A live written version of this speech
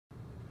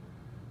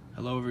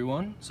Hello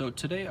everyone. So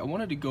today I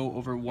wanted to go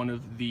over one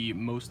of the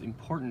most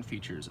important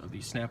features of the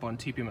Snap-on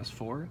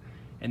TPMS4,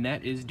 and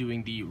that is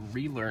doing the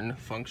Relearn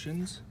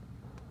functions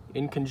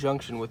in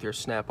conjunction with your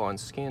Snap-on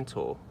scan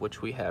tool,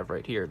 which we have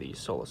right here, the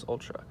Solus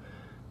Ultra.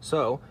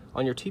 So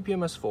on your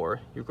TPMS4,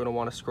 you're going to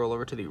want to scroll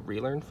over to the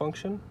Relearn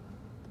function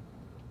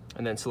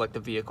and then select the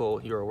vehicle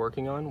you're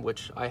working on,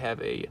 which I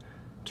have a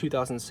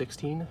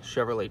 2016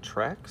 Chevy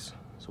Trax.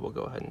 So we'll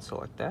go ahead and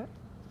select that.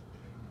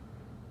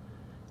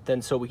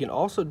 Then so we can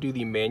also do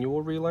the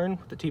manual relearn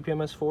with the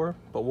TPMS4,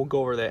 but we'll go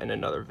over that in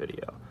another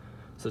video.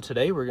 So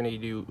today we're going to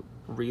do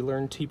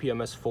Relearn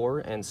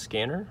TPMS4 and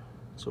Scanner.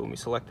 So when we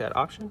select that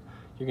option,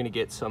 you're going to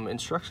get some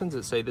instructions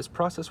that say this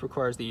process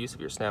requires the use of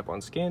your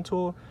Snap-on scan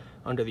tool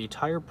under the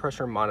tire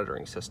pressure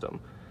monitoring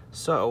system.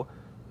 So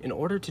in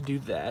order to do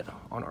that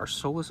on our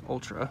Solus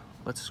Ultra,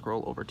 let's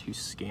scroll over to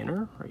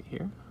Scanner right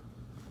here.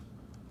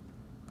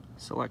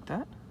 Select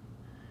that.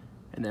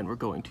 And then we're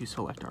going to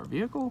select our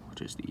vehicle,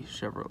 which is the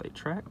Chevy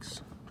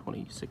Trax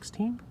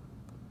 2016.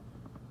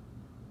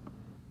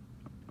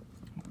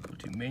 We'll go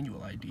to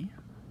Manual ID.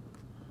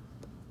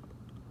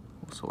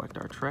 We'll select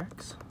our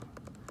Trax.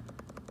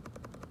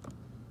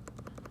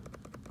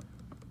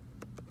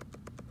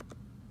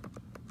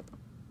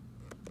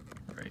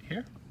 Right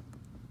here.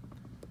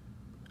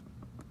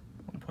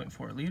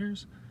 1.4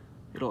 liters.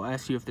 It'll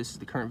ask you if this is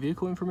the current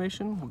vehicle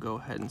information. We'll go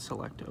ahead and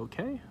select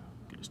OK. You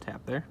can just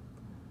tap there.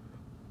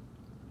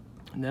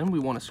 And then we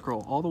want to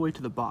scroll all the way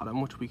to the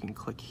bottom, which we can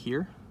click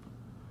here.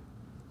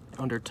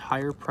 Under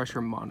Tire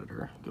Pressure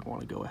Monitor, you'll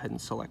want to go ahead and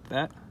select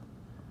that.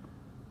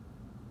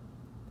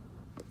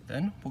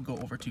 Then we'll go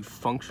over to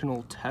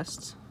Functional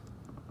Tests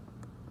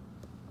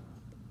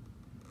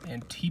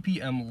and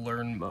TPM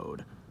Learn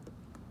Mode.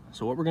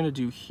 So what we're going to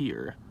do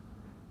here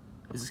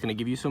is it's going to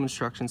give you some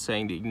instructions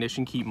saying the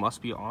ignition key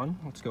must be on.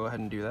 Let's go ahead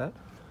and do that.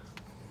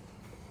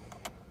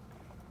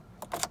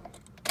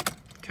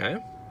 Okay.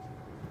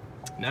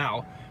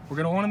 Now, we're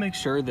going to want to make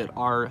sure that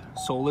our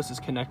Solus is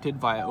connected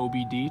via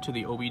OBD to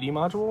the OBD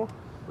module,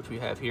 which we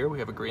have here. We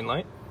have a green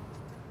light.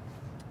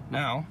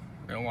 Now,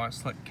 we're going to want to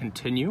select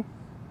Continue.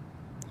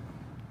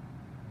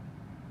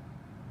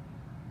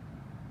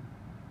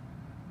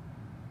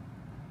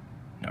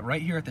 Now,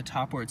 right here at the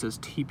top where it says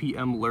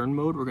TPM Learn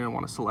Mode, we're going to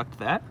want to select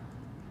that.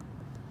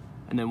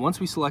 And then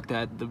once we select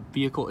that, the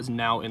vehicle is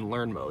now in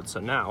Learn Mode. So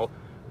now,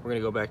 we're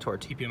going to go back to our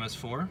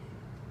TPMS4,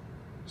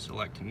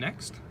 select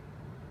Next,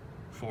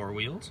 4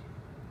 wheels.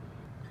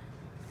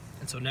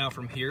 And so now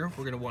from here,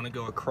 we're going to want to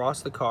go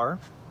across the car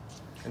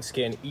and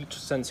scan each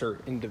sensor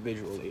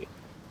individually.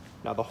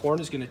 Now the horn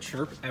is going to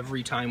chirp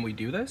every time we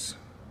do this.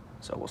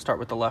 So we'll start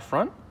with the left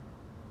front.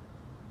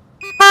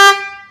 We'll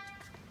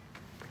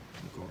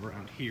go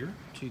around here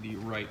to the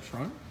right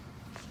front.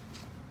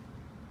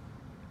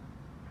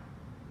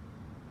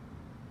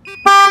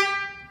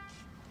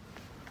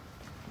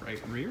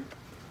 Right rear.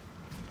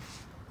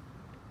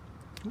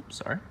 Oops,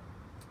 sorry.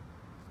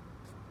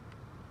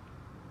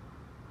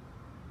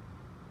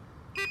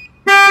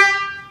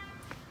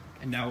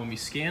 And now when we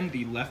scan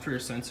the left rear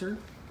sensor,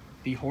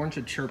 the horn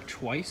should chirp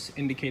twice,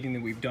 indicating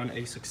that we've done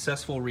a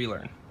successful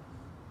relearn.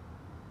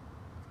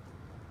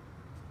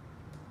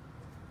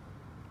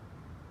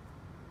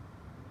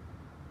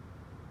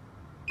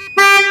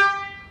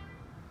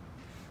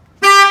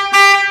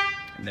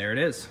 And there it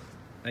is.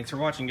 Thanks for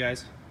watching,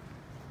 guys.